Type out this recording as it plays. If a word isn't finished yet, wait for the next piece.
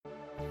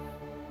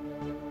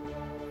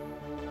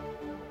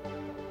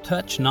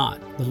Touch not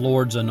the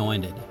Lord's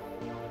anointed.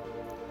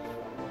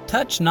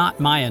 Touch not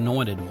my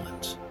anointed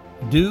ones.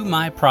 Do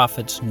my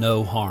prophets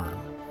no harm.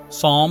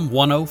 Psalm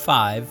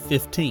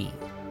 105:15.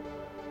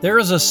 There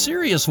is a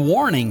serious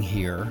warning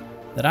here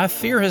that I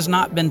fear has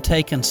not been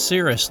taken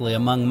seriously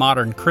among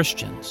modern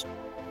Christians.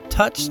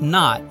 Touch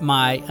not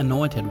my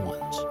anointed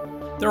ones.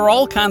 There are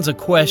all kinds of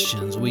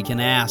questions we can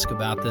ask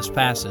about this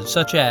passage,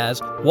 such as,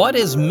 what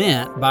is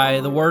meant by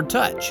the word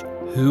touch?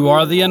 Who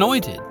are the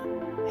anointed?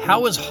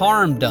 How is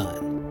harm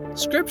done?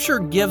 Scripture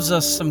gives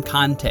us some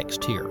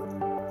context here.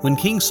 When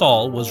King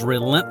Saul was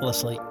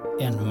relentlessly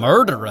and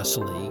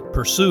murderously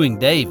pursuing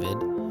David,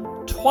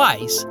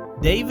 twice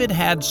David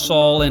had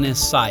Saul in his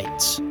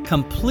sights,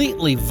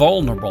 completely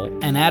vulnerable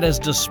and at his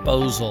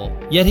disposal,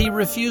 yet he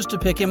refused to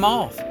pick him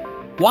off.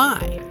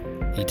 Why?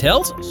 He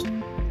tells us,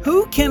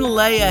 "Who can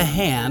lay a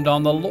hand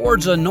on the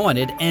Lord's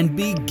anointed and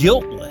be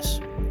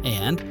guiltless?"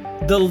 And,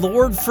 "The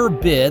Lord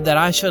forbid that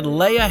I should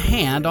lay a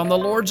hand on the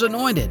Lord's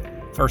anointed."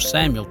 1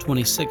 Samuel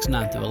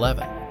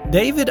 26:9-11.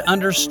 David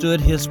understood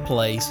his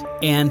place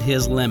and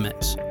his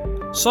limits.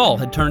 Saul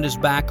had turned his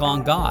back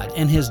on God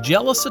and his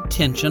jealous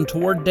attention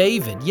toward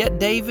David, yet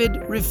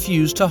David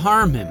refused to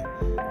harm him,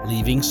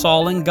 leaving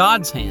Saul in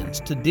God's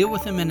hands to deal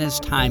with him in his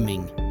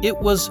timing.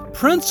 It was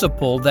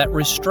principle that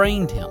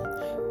restrained him,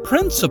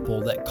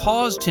 principle that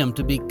caused him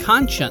to be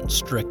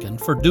conscience-stricken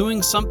for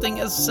doing something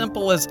as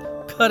simple as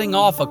cutting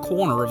off a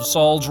corner of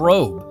Saul's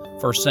robe,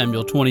 1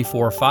 Samuel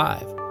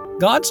 24:5.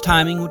 God's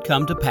timing would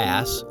come to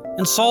pass,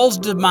 and Saul's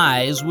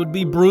demise would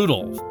be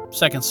brutal,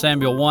 2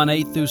 Samuel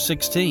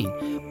 1:8-16.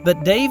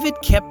 But David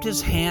kept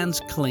his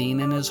hands clean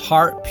and his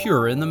heart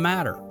pure in the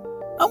matter.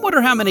 I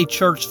wonder how many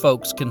church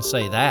folks can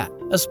say that,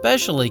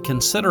 especially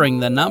considering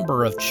the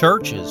number of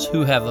churches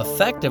who have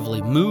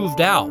effectively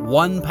moved out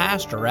one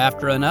pastor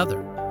after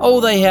another. Oh,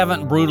 they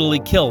haven't brutally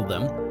killed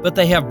them, but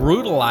they have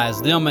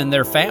brutalized them and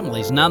their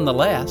families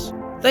nonetheless.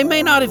 They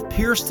may not have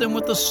pierced them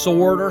with a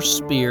sword or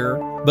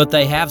spear, but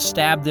they have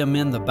stabbed them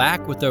in the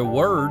back with their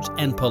words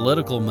and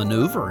political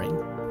maneuvering.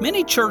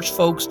 Many church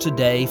folks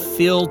today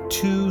feel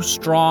too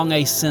strong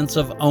a sense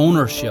of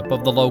ownership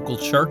of the local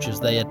churches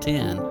they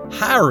attend,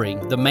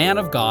 hiring the man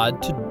of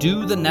God to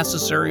do the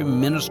necessary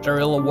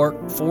ministerial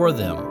work for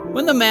them.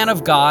 When the man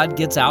of God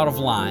gets out of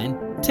line,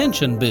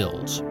 tension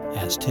builds.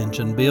 As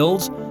tension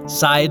builds,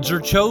 sides are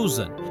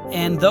chosen,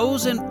 and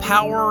those in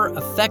power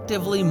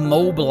effectively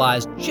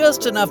mobilize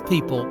just enough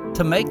people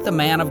to make the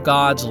man of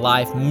God's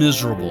life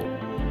miserable,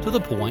 to the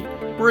point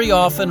where he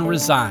often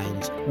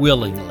resigns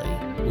willingly,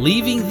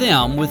 leaving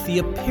them with the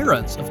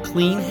appearance of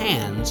clean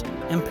hands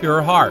and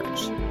pure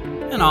hearts.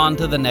 And on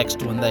to the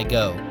next one they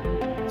go.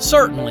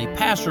 Certainly,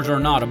 pastors are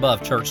not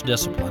above church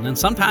discipline, and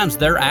sometimes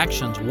their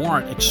actions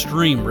warrant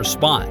extreme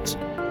response.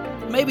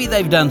 Maybe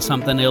they've done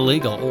something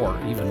illegal, or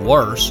even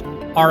worse,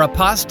 are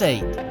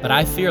apostate, but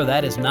I fear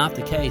that is not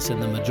the case in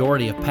the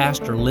majority of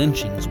pastor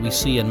lynchings we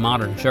see in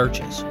modern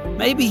churches.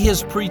 Maybe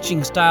his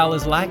preaching style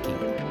is lacking.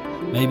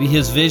 Maybe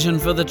his vision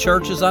for the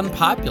church is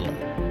unpopular,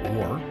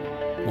 or,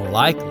 more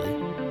likely,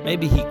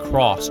 maybe he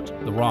crossed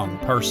the wrong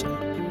person.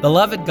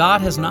 Beloved,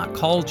 God has not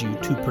called you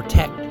to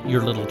protect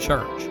your little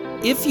church.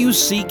 If you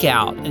seek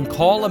out and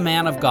call a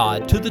man of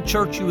God to the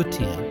church you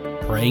attend,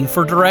 praying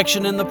for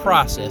direction in the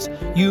process,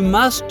 you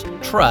must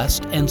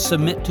trust and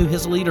submit to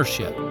his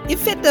leadership.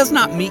 If it does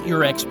not meet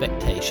your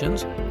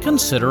expectations,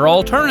 consider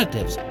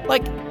alternatives,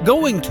 like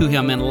going to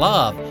him in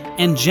love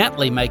and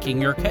gently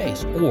making your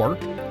case, or,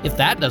 if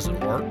that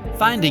doesn't work,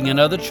 finding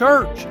another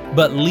church.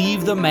 But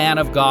leave the man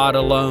of God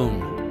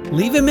alone.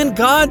 Leave him in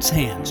God's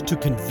hands to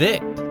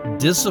convict,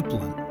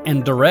 discipline,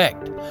 and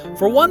direct.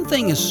 For one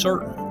thing is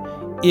certain,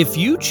 if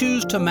you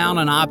choose to mount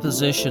an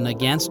opposition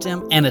against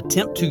him and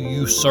attempt to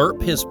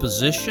usurp his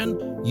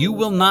position, you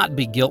will not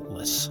be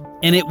guiltless,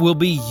 and it will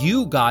be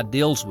you God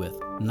deals with,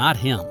 not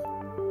him.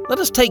 Let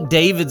us take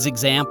David's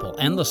example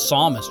and the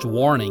psalmist's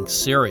warning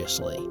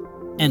seriously,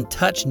 and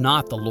touch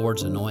not the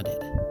Lord's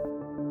anointed.